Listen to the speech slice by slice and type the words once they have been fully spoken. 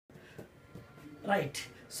Right.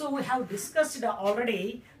 So we have discussed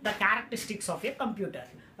already the characteristics of a computer,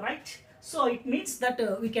 right? So it means that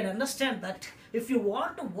we can understand that if you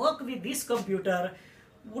want to work with this computer,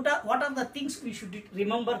 what are the things we should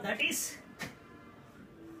remember? That is,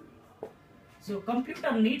 so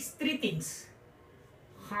computer needs three things: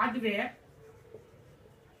 hardware,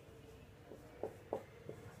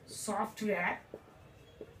 software,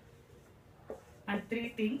 and three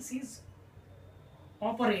things is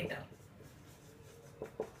operator.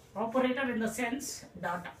 Operator in the sense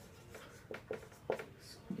data.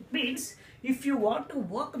 It means if you want to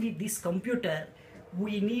work with this computer,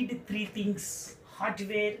 we need three things: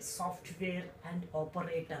 hardware, software, and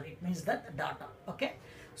operator. It means that data. Okay.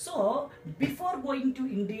 So before going to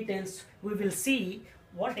in details, we will see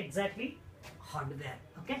what exactly hardware.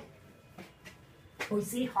 Okay. We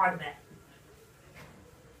see hardware.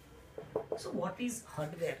 So what is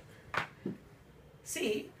hardware?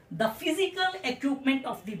 See, the physical equipment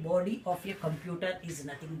of the body of a computer is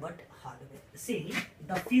nothing but hardware. See,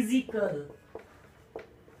 the physical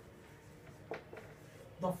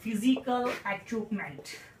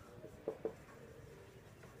equipment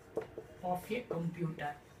of a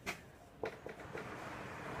computer.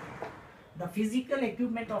 The physical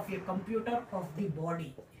equipment of a computer of the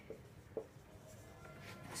body.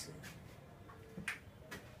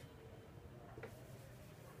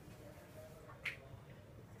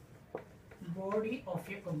 Body of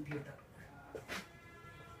a computer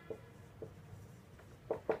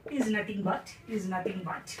is nothing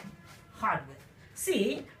but hardware.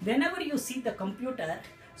 See, whenever you see the computer,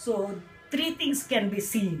 so three things can be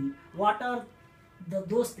seen. What are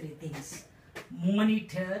those three things?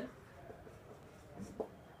 Monitor,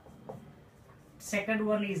 second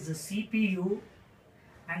one is the CPU,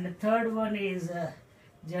 and the third one is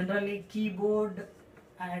generally keyboard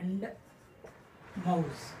and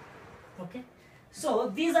mouse. Okay,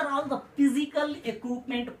 so these are all the physical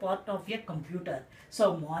equipment part of a computer.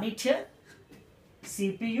 So monitor,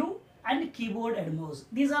 CPU, and keyboard and mouse.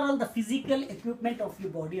 These are all the physical equipment of the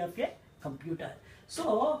body of a computer.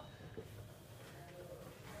 So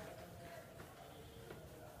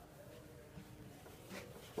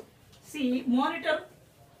see, monitor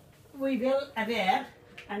we will aware,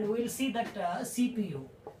 and we will see that CPU.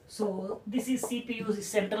 So this is CPU's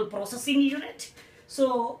central processing unit.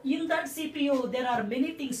 So in that CPU there are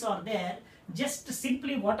many things are there. Just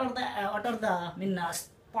simply what are the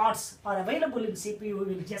parts are available in CPU,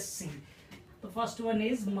 we will just see. The first one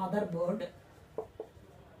is motherboard.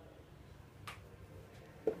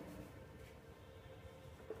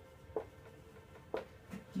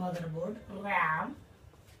 Motherboard, RAM,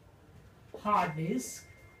 hard disk,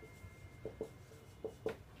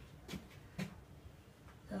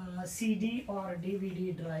 CD or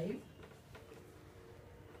DVD drive,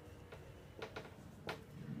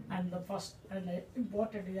 and the first and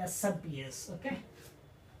important is SMPS. Okay,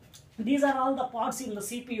 these are all the parts in the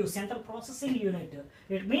CPU, central processing unit.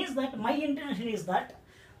 It means that my intention is that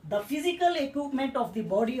the physical equipment of the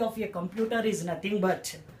body of a computer is nothing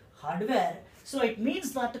but hardware. So it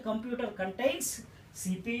means that the computer contains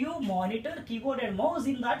CPU, monitor, keyboard and mouse.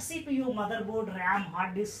 In that CPU, motherboard, RAM,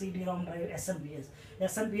 hard disk, CD-ROM drive, SMPS.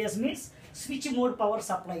 SMPS means switch mode power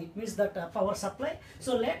supply. It means that power supply.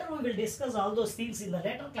 So later we will discuss all those things in the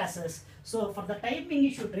later classes. So for the time being,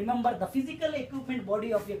 you should remember the physical equipment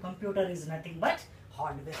body of your computer is nothing but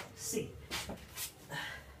hardware. See.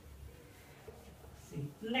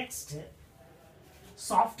 Next,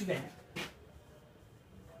 software.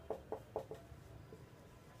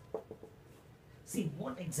 See,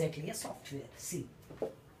 what exactly a software? See,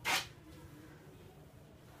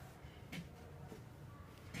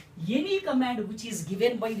 any command which is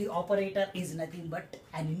given by the operator is nothing but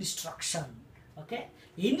an instruction. Okay,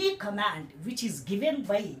 any command which is given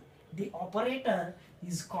by the operator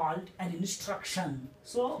is called an instruction.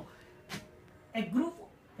 So a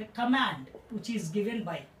command which is given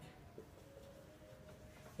by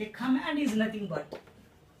a command is nothing but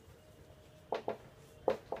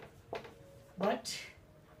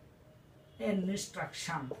an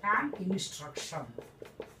instruction.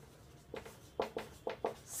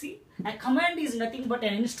 See, a command is nothing but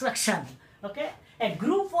an instruction. Okay, a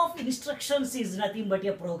group of instructions is nothing but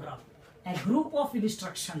a program. A group of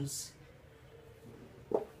instructions.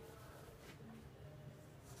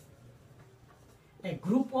 A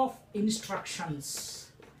group of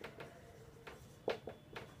instructions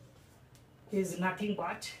is nothing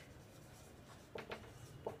but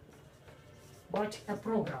a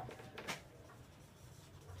program.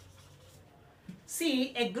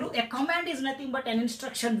 See, a command is nothing but an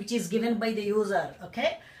instruction which is given by the user,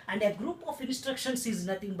 okay? And a group of instructions is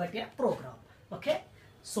nothing but a program. Okay,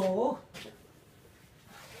 so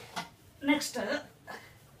next,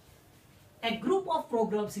 a group of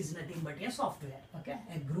programs is nothing but a software. Okay,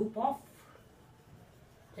 a group of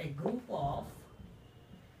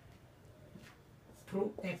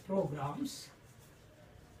programs.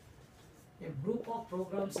 A group of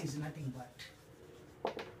programs is nothing but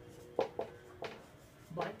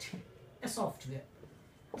a software.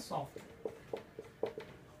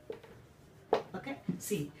 Okay,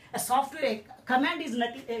 see, a software command is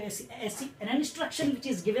nothing. An instruction which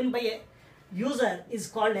is given by a user is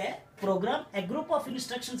called a program. A group of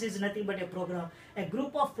instructions is nothing but a program. A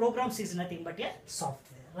group of programs is nothing but a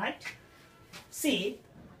software, right? See,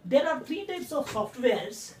 there are three types of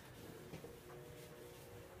softwares.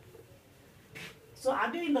 So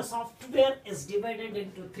again, the software is divided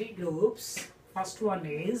into three groups. First one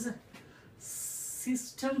is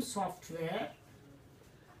system software.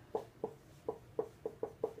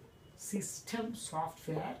 Second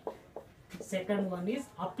one is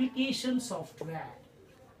application software.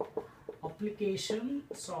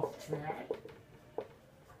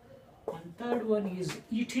 And third one is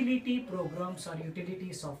utility programs or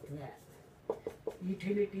utility software.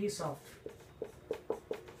 Utility software.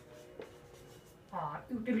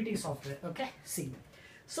 Okay, see.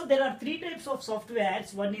 So there are three types of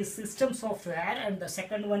softwares. One is system software, and the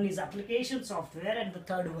second one is application software, and the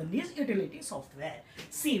third one is utility software.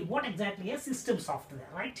 See what exactly is system software,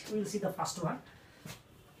 right? We will see the first one.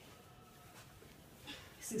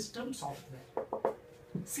 System software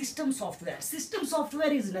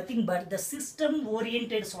is nothing but the system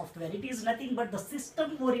oriented software. It is nothing but the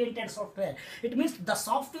system oriented software. It means the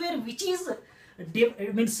software which is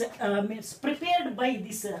means prepared by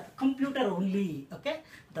this computer only. Okay,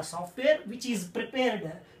 the software which is prepared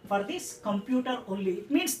for this computer only. It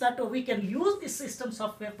means that we can use this system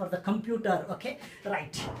software for the computer. Okay,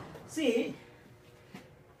 right. See,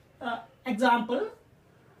 example,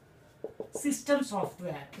 system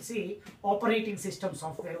software. See, operating system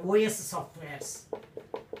software, OS softwares.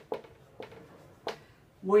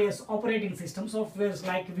 OS operating system softwares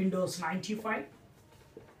like Windows 95,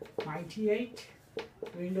 98,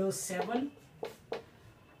 Windows 7,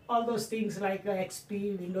 all those things like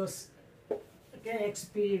XP, Windows, okay,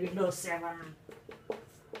 XP, Windows 7,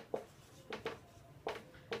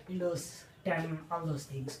 Windows 10, all those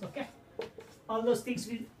things. Okay, all those things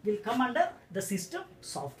will come under the system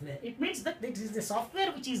software. It means that this is the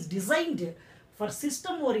software which is designed for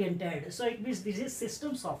system oriented. So it means this is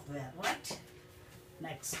system software, right?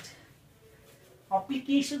 Next,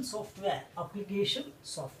 application software.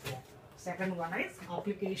 Second one is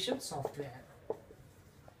application software.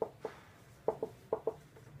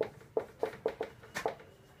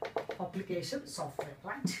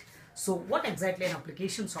 Right? So what exactly an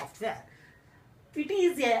application software? It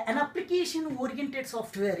is an application oriented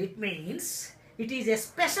software. It means it is a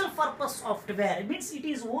special purpose software. It means it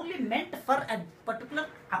is only meant for a particular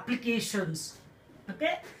applications.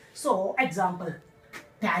 Okay, so example,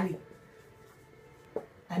 Tally,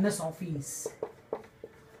 MS Office.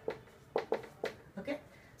 Okay,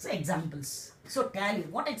 so examples. So Tally,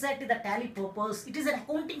 what exactly the Tally purpose? It is an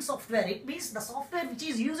accounting software. It means the software which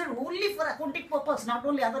is used only for accounting purpose, not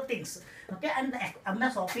only other things. Okay, and the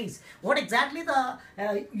MS Office, what exactly the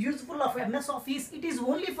useful of MS Office? It is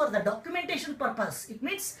only for the documentation purpose. It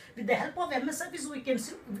means with the help of MS Office we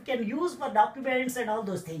can use for documents and all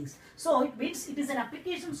those things. So it means it is an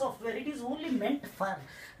application software. It is only meant for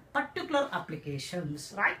particular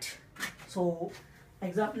applications, right? So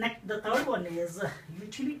example, next, the third one is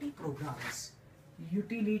utility programs.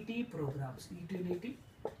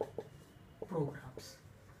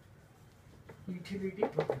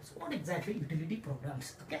 What exactly utility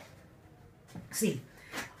programs? Okay, see,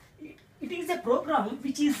 it is a program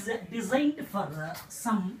which is designed for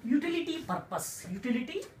some utility purpose.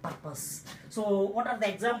 So what are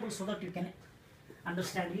the examples so that you can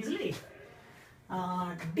understand easily?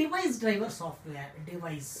 Device driver software,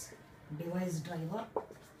 device driver,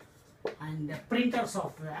 and printer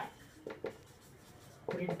software,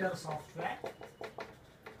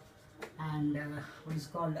 and what is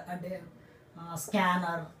called a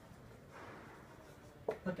scanner.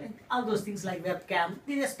 Okay, all those things like webcam.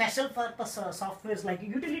 These are special purpose softwares like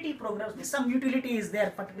utility programs. Some utility is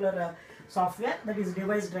there, particular software, that is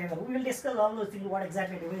device driver. We will discuss all those things, what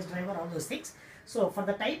exactly device driver, all those things. So for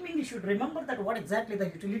the timing, you should remember that what exactly the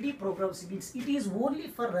utility programs means. It is only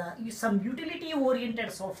for some utility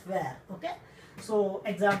oriented software. Okay, so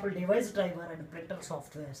example, device driver and printer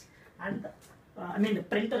softwares, and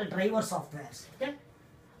printer driver softwares. Okay,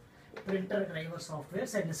 printer driver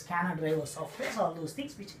softwares and scanner driver softwares, all those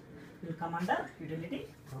things which will come under utility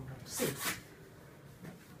programs. See,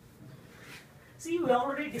 See, we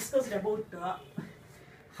already discussed about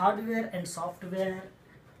hardware and software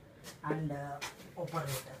and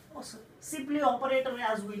operator. Also, simply operator,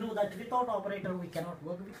 as we know that without operator we cannot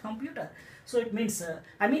work with computer. So it means,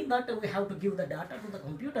 I mean that we have to give the data to the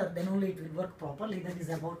computer, then only it will work properly. That is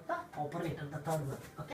about the operator, the third one. Okay.